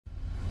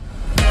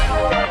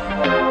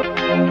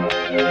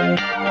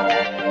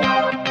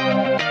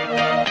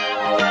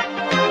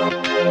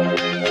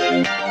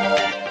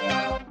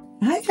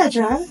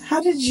Petra,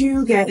 how did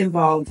you get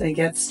involved and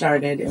get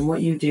started in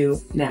what you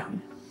do now?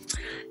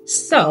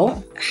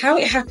 So, how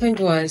it happened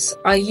was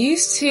I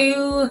used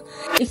to,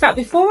 in fact,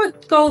 before I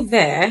go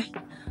there,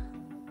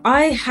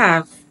 I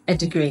have a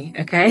degree,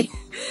 okay?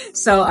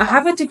 So I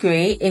have a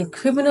degree in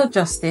criminal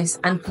justice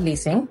and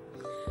policing,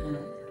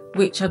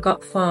 which I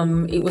got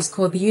from, it was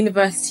called the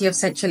University of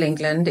Central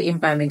England in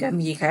Birmingham,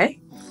 UK.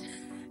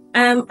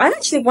 I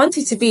actually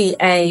wanted to be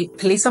a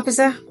police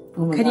officer.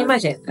 Can you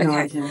imagine? No,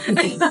 Okay. I can't.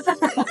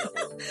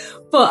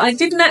 But I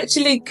didn't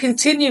actually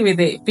continue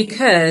with it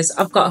because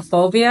I've got a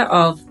phobia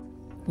of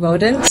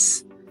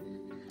rodents.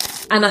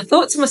 And I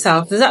thought to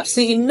myself, there's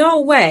absolutely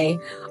no way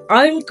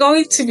I'm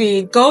going to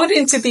be going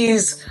into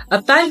these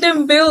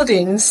abandoned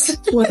buildings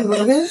With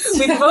rodents?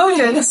 with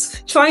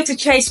rodents trying to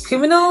chase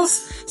criminals.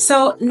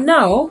 So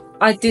no,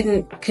 I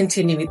didn't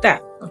continue with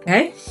that.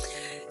 Okay.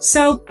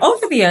 So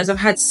over the years, I've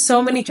had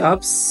so many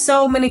jobs.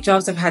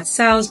 I've had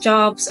sales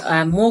jobs,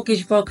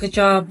 mortgage broker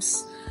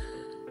jobs.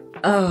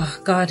 Oh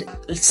God,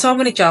 so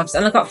many jobs.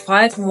 And I got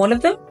fired from one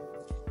of them.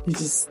 You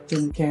just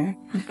didn't care?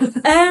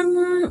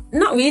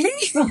 Not really.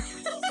 I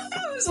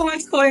was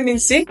always calling in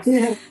sick.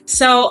 Yeah.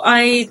 So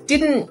I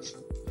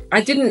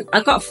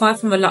got fired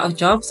from a lot of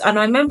jobs. And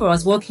I remember I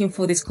was working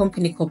for this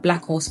company called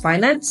Black Horse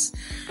Finance.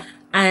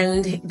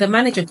 And the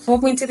manager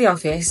called me into the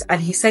office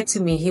and he said to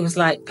me, he was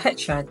like,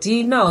 Petra, do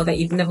you know that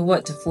you've never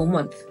worked a full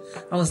month?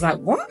 I was like,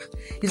 what?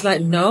 He's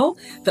like, no,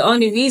 the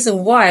only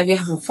reason why we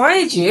haven't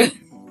fired you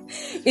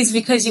is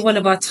because you're one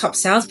of our top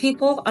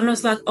salespeople. And I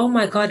was like, oh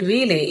my God,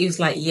 really? He was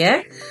like,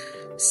 yeah.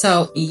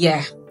 So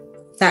yeah,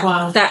 that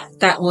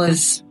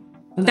was,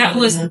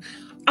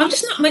 I'm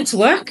just not meant to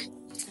work.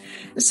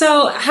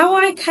 So how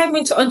I came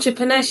into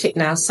entrepreneurship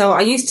now. So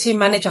I used to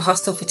manage a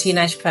hostel for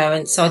teenage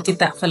parents. So I did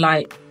that for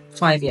like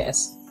 5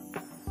 years.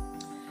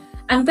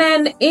 And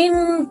then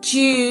around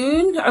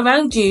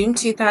June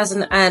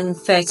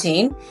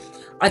 2013,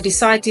 I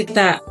decided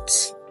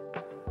that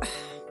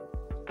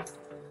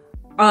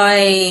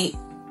I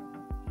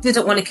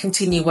didn't want to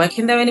continue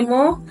working there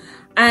anymore.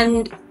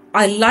 And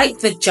I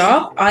liked the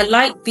job. I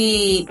liked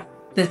the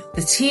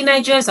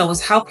teenagers. I was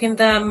helping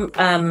them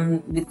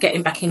with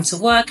getting back into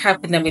work,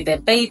 helping them with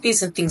their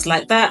babies and things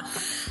like that.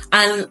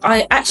 And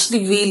I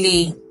actually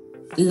really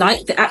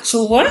liked the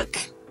actual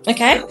work.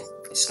 Okay.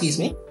 Excuse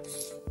me.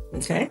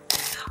 Okay.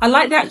 I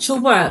liked the actual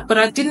work, but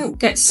I didn't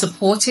get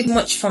supported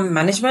much from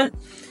management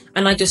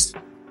and I just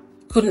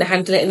couldn't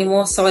handle it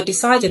anymore. So I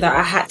decided that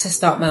I had to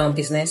start my own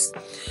business.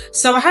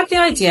 So I had the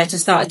idea to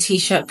start a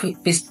t-shirt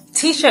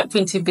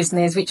printing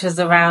business, which was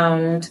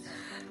around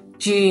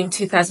June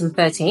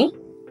 2013.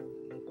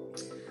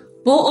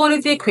 Bought all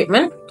of the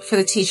equipment for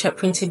the t-shirt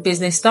printing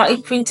business,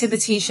 started printing the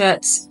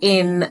t-shirts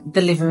in the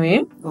living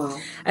room. Wow.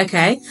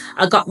 Okay.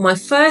 I got my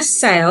first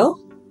sale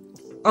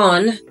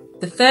on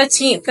the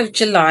 13th of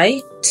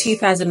July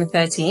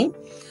 2013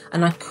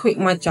 and I quit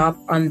my job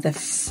on the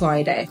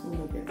Friday.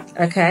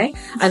 Okay.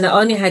 And I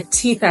only had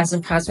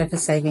 £2,000 worth of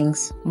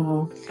savings.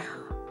 Oh.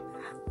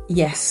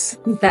 Yes,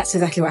 that's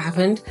exactly what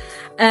happened.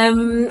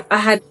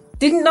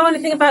 Didn't know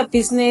anything about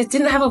business,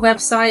 didn't have a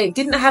website,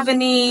 didn't have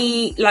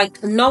any,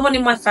 no one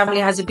in my family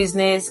has a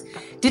business,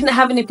 didn't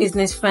have any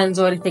business friends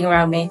or anything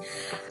around me.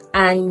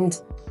 And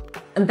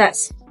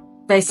that's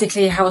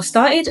basically how I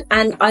started.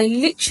 And I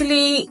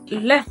literally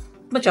left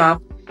my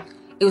job.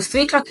 It was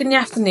 3:00 in the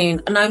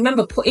afternoon. And I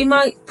remember putting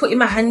my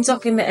hands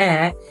up in the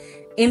air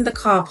in the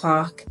car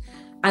park.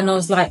 And I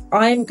was like,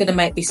 I'm going to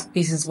make this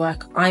business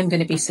work. I'm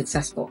going to be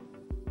successful.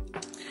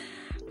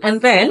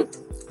 And then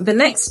the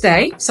next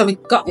day, so I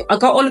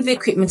got all of the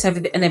equipment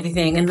and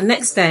everything. And the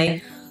next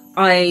day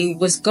I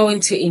was going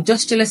to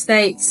industrial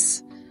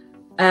estates,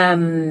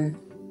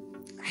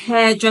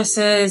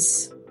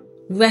 hairdressers,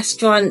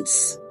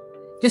 restaurants,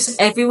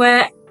 just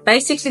everywhere,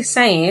 basically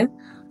saying,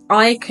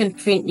 I can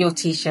print your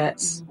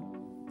t-shirts.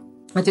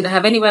 I didn't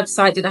have any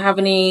website, didn't have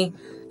any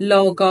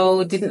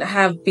logo, didn't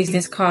have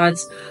business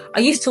cards. I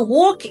used to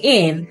walk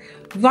in,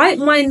 write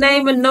my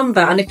name and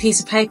number on a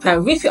piece of paper,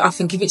 rip it off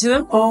and give it to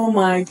them. Oh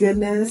my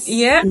goodness.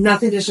 Yeah.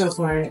 Nothing to show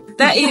for it.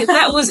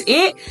 That was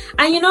it.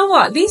 And you know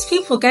what? These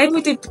people gave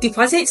me the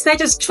deposits. They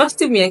just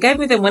trusted me and gave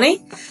me the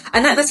money.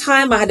 And at the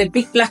time I had a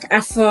big black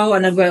afro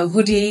and I wore a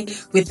hoodie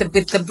with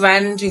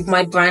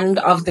my brand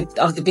of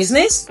the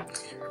business.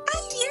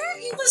 And yeah,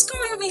 it was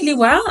going really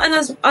well. And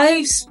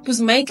I was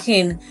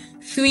making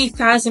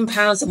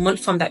 £3,000 a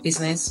month from that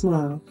business.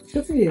 Wow.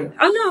 Good for you.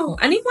 I know.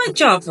 And in my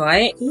job,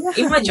 right? Yeah.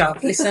 In my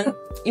job, listen,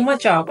 I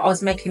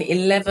was making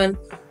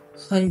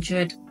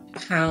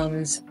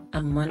 £1,100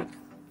 a month.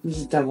 You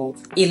just doubled.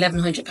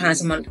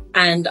 £1,100 a month.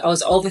 And I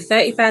was over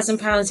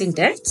 £30,000 in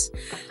debt.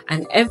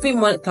 And every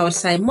month I would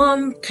say,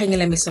 Mom, can you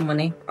lend me some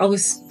money? I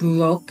was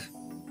broke.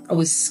 I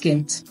was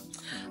skint.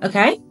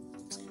 Okay?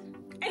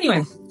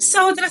 Anyway,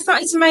 so then I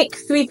started to make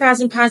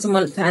 £3,000 a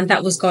month and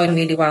that was going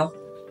really well.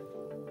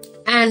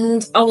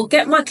 And I will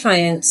get my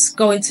clients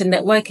going to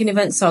networking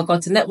events. So I'll go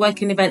to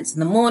networking events in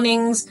the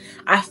mornings,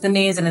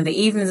 afternoons, and in the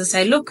evenings and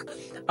say, look,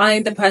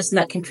 I'm the person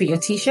that can print your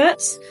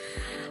t-shirts.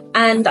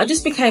 And I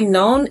just became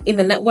known in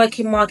the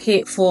networking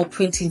market for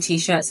printing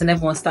t-shirts, and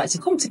everyone started to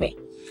come to me.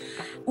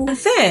 And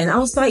then I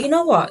was like, you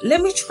know what?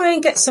 Let me try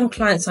and get some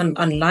clients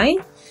online.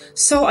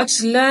 So I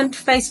just learned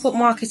Facebook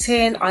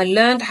marketing. I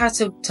learned how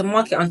to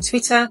market on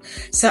Twitter.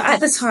 So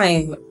at the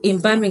time in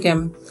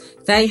Birmingham,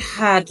 they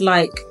had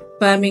like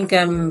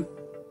Birmingham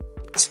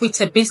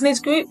Twitter business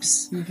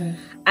groups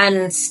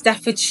and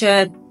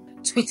Staffordshire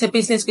Twitter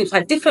business groups,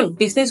 like different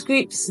business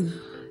groups.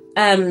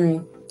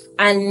 And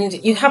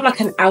you have like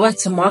an hour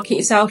to market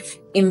yourself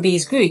in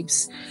these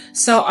groups.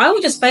 So I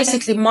would just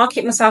basically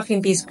market myself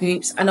in these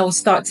groups, and I would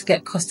start to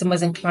get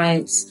customers and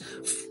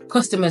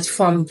customers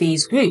from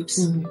these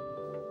groups.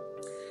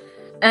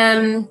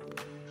 And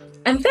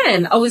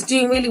then I was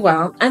doing really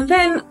well. And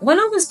then when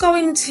I was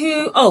going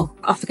to,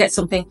 I forget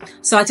something.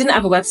 So I didn't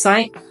have a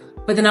website,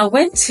 but then I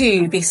went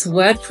to this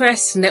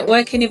WordPress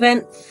networking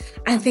event,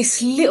 and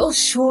this little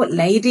short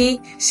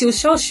lady, she was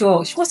so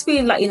short. She must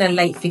be like in her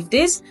late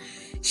 50s.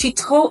 She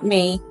taught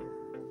me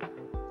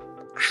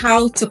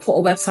how to put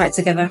a website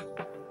together.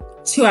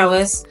 2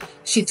 hours.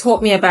 She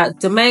taught me about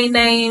domain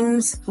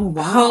names,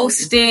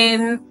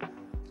 hosting.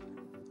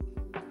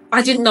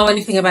 I didn't know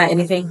anything about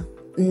anything.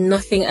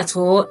 Nothing at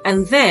all.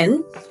 And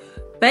then,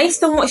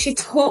 based on what she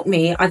taught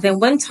me, I then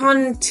went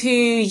on to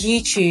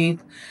YouTube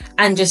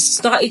and just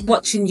started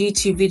watching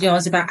YouTube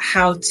videos about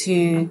how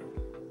to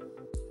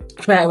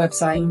create a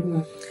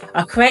website.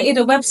 I created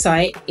a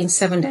website in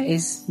 7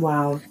 days.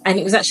 Wow. And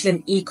it was actually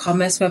an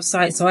e-commerce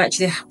website. So I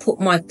actually put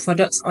my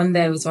products on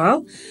there as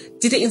well.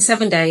 Did it in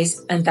 7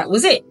 days, and that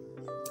was it.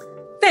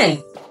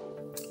 Then,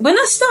 when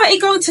I started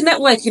going to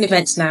networking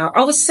events now,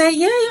 I would say,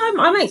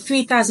 I make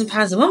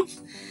 £3,000 a month.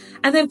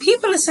 And then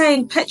people are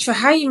saying, Petra,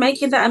 how are you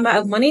making that amount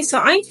of money? So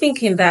I'm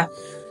thinking that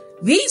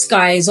these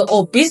guys are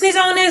all business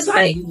owners,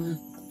 like,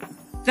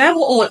 they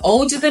were all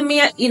older than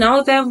me, you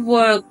know, they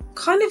were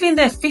kind of in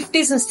their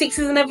 50s and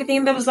 60s and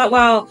everything. They was like,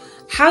 well,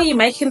 how are you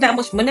making that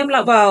much money? I'm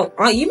like, well,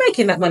 aren't you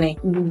making that money?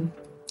 And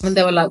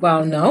they were like,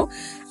 well, no.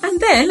 And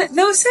then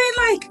they were saying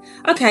like,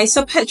 okay,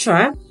 so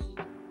Petra,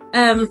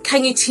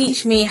 can you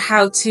teach me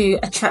how to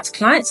attract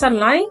clients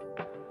online?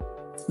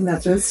 And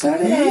that's when it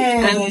started.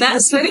 And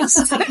that's when it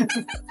started.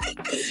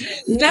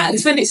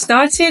 That's when it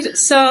started.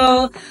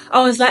 So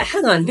I was like,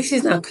 hang on, this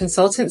is now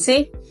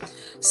consultancy.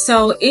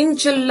 So in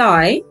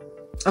July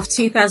of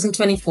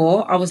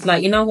 2024, I was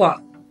like, you know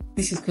what?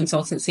 This is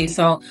consultancy.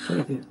 So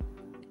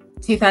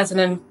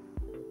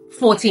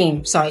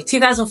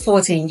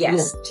 2014,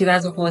 yes,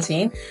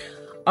 2014.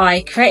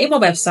 I created my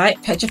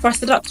website,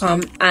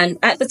 petrafoster.com, and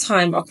at the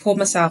time I called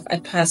myself a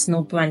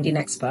personal branding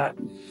expert,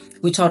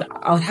 which I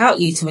would help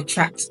you to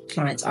attract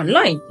clients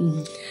online.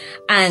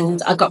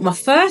 And I got my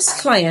first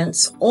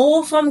clients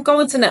all from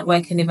going to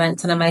networking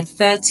events, and I made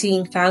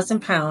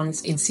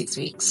 £13,000 in 6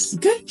 weeks.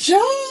 Good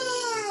job!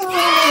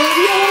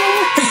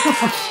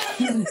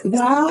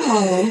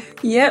 Wow.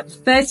 Yep,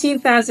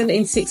 13,000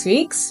 in 6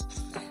 weeks.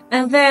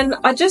 And then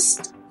I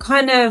just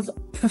kind of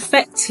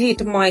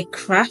perfected my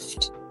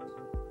craft.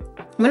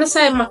 When I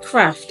say my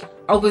craft,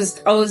 I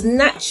was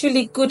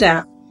naturally good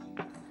at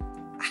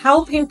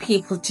helping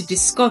people to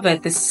discover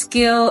the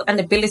skill and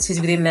abilities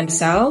within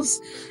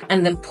themselves,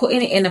 and then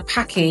putting it in a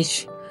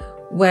package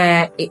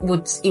where it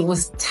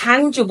was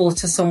tangible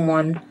to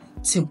someone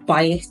to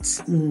buy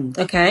it.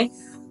 Okay.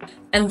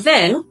 And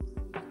then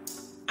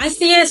as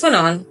the years went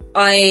on,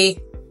 I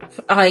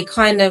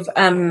kind of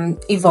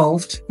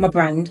evolved my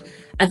brand,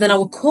 and then I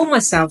would call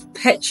myself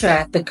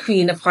Petra, the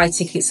Queen of High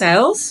Ticket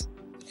Sales.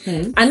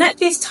 And at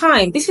this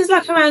time, this is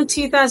like around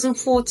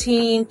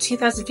 2014,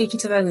 2015,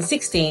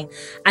 2016,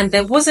 and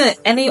there wasn't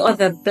any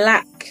other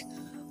black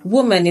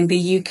woman in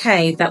the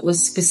UK that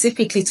was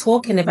specifically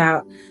talking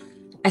about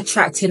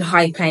attracting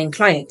high paying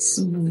clients.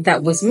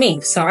 That was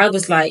me. So I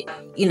was like,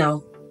 you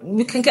know,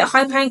 we can get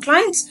high paying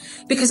clients,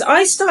 because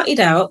I started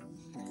out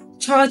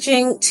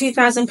charging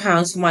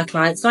 £2,000 for my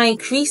clients. And I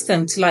increased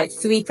them to like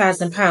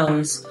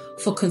 £3,000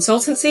 for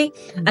consultancy,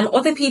 and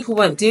other people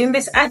weren't doing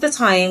this at the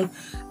time.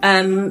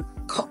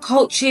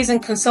 Coaches and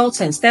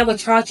consultants, they were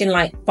charging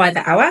like by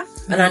the hour,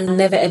 and I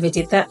never ever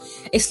did that.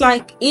 It's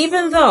like,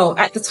 even though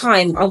at the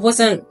time I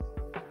wasn't,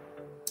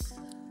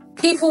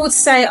 people would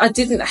say I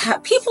didn't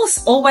have, people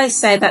always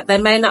say that they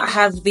may not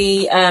have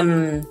the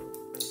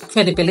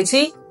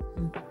credibility.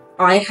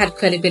 I had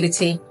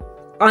credibility.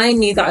 I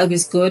knew that I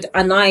was good,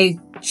 and I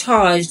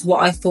charged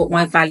what I thought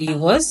my value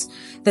was.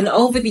 Then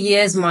over the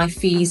years, my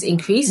fees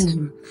increased.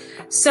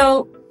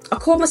 So I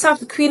called myself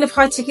the Queen of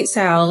High Ticket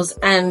Sales,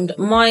 and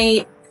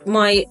my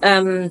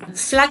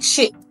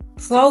flagship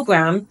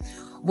program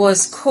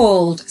was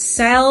called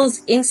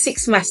Sales in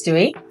 6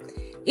 Mastery.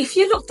 If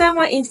you look down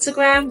my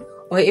Instagram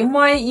or in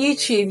my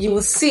YouTube, you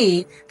will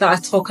see that I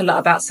talk a lot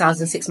about Sales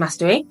in 6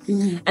 Mastery.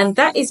 And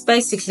that is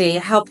basically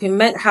helping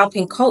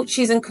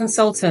coaches and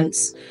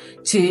consultants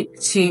to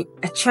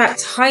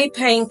attract high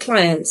paying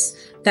clients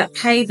that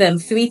pay them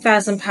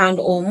 £3,000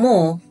 or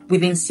more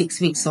within 6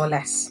 weeks or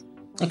less.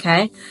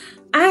 Okay.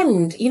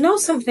 And you know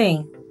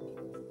something?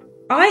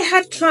 I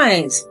had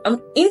clients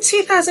in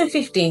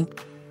 2015.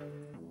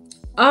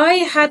 I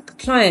had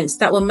clients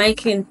that were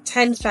making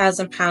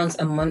 £10,000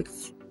 a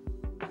month,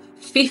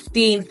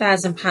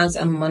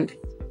 £15,000 a month,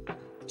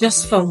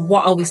 just from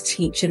what I was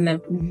teaching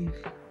them.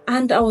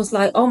 And I was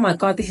like, oh my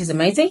God, this is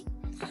amazing.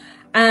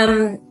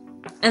 And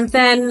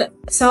then,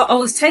 so I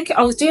was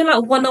doing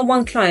like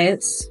one-on-one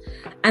clients,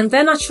 and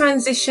then I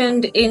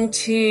transitioned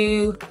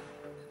into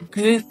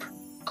group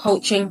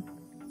coaching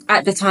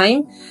at the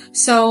time.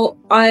 So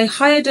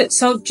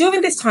so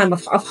during this time,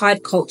 I've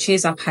hired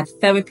coaches, I've had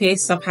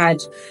therapists, I've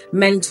had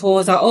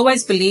mentors. I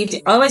always believe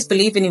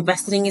in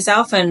investing in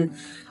yourself and,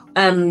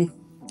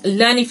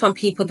 learning from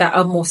people that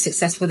are more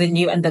successful than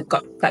you and they've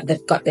got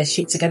their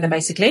shit together,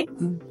 basically.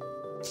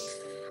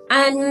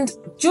 And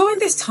during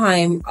this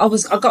time, I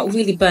got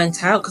really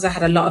burnt out because I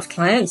had a lot of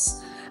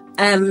clients.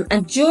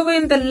 And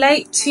during the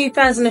late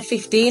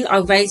 2015, I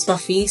raised my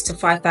fees to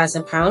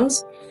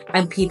 £5,000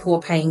 and people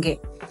were paying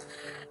it.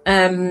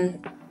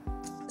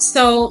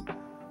 So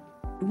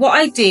what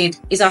I did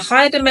is I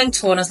hired a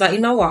mentor and I was like, you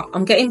know what?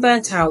 I'm getting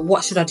burnt out.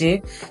 What should I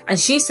do? And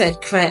she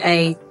said,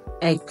 create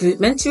a group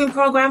mentoring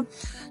program.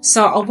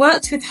 So I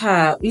worked with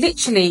her.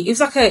 Literally, it's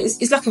like a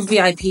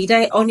VIP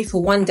day, only for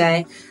one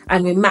day,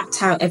 and we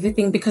mapped out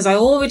everything because I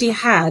already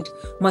had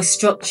my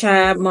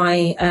structure,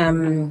 my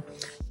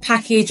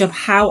package of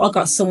how I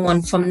got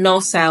someone from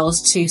no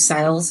sales to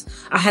sales.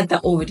 I had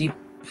that already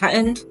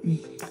patterned.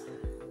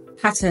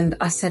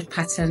 I said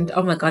patterned.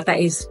 Oh my God, that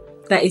is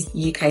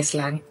UK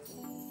slang.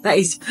 That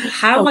is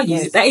how I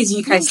use it. That is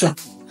UK slang.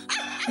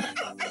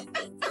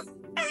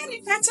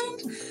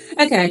 Patterned.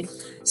 Okay.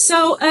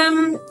 So,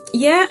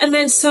 yeah. And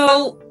then,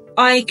 so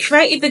I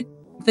created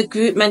the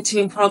group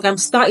mentoring program,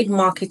 started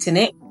marketing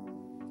it.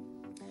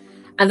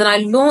 And then I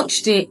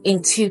launched it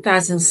in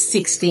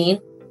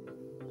 2016.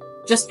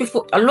 Just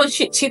before I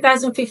launched it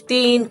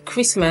 2015,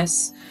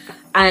 Christmas,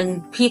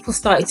 and people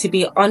started to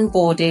be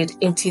onboarded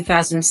in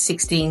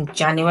 2016,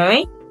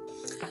 January.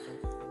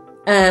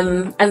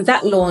 And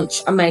that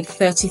launch, I made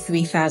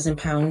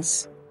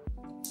 £33,000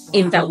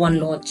 in that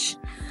one launch.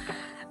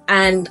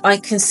 And I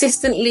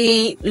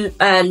consistently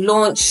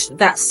launched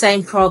that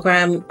same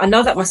program. I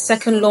know that my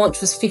second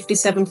launch was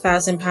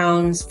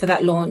 £57,000 for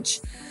that launch.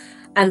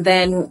 And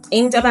then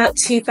in about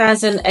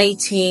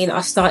 2018,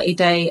 I started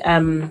a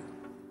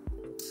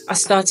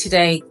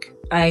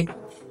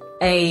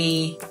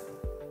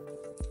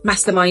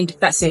mastermind.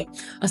 That's it.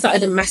 I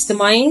started a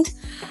mastermind,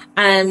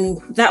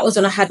 and that was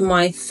when I had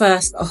my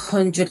first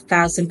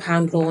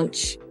 £100,000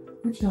 launch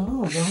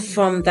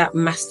from that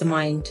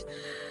mastermind.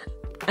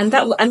 And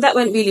that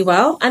went really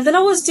well. And then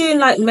I was doing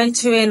like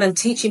mentoring and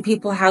teaching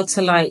people how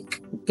to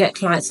like get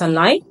clients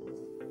online.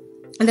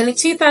 And then in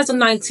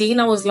 2019,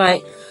 I was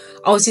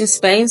in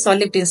Spain. So I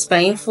lived in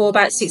Spain for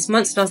about 6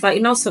 months. And I was like,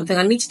 you know something,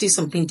 I need to do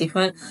something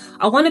different.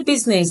 I want a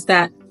business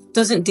that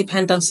doesn't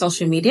depend on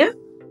social media.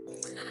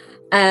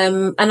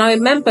 And I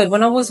remembered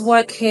when I was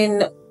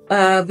working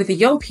with the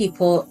young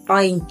people,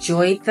 I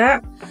enjoyed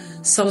that.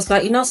 So I was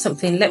like, you know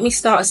something, let me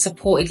start a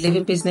supported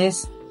living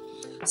business.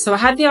 So I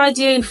had the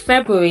idea in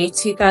February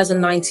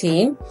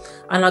 2019,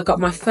 and I got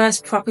my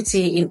first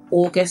property in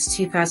August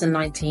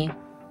 2019.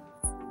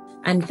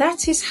 And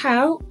that is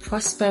how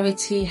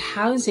Prosperity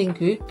Housing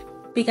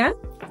Group began.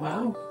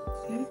 Wow.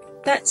 Okay.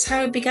 That's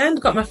how it began.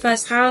 Got my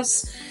first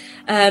house.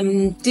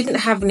 Didn't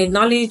have any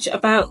knowledge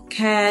about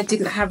care,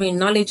 didn't have any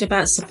knowledge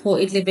about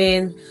supported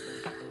living,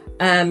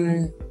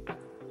 knowledge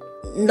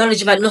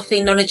about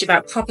nothing, knowledge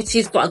about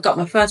properties, but I got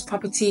my first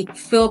property,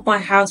 filled my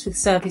house with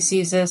service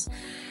users,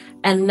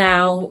 and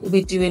now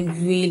we're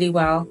doing really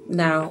well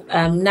now.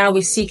 Now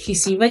we're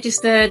CQC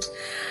registered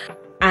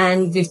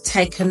and we've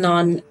taken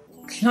on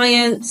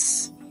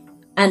clients,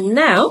 and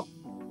now,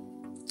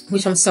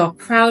 which I'm so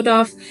proud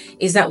of,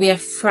 is that we are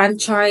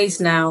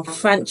franchised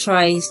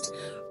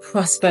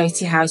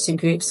Prosperity Housing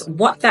Groups.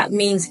 What that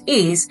means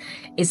is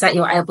that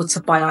you're able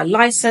to buy our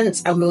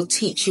license, and we'll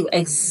teach you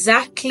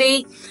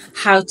exactly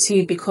how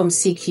to become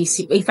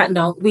CQC. In fact,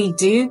 no, we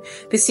do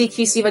the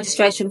CQC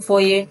registration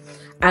for you,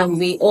 and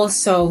we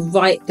also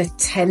write the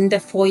tender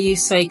for you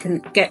so you can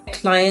get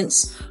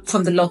clients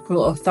from the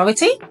local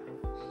authority.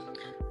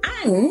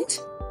 And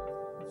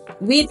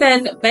we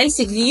then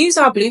basically use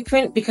our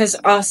blueprint because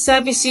our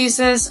service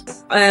users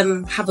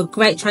have a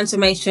great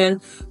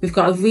transformation. We've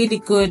got a really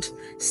good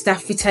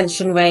staff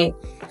retention rate,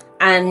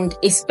 and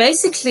it's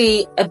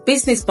basically a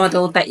business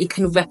model that you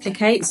can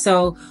replicate.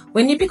 So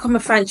when you become a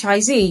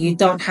franchisee, you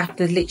don't have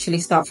to literally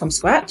start from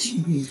scratch.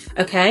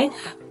 Okay.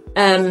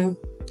 And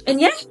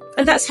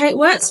that's how it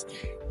works.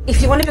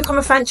 If you want to become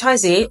a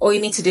franchisee, all you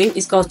need to do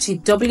is go to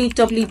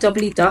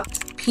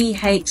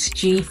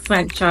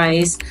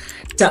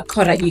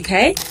www.phgfranchise.co.uk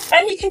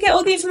and you can get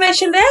all the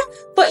information there.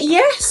 But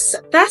yes,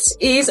 that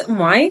is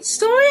my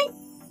story.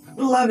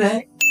 Love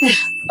it.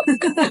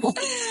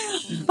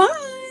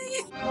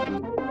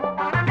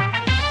 Bye.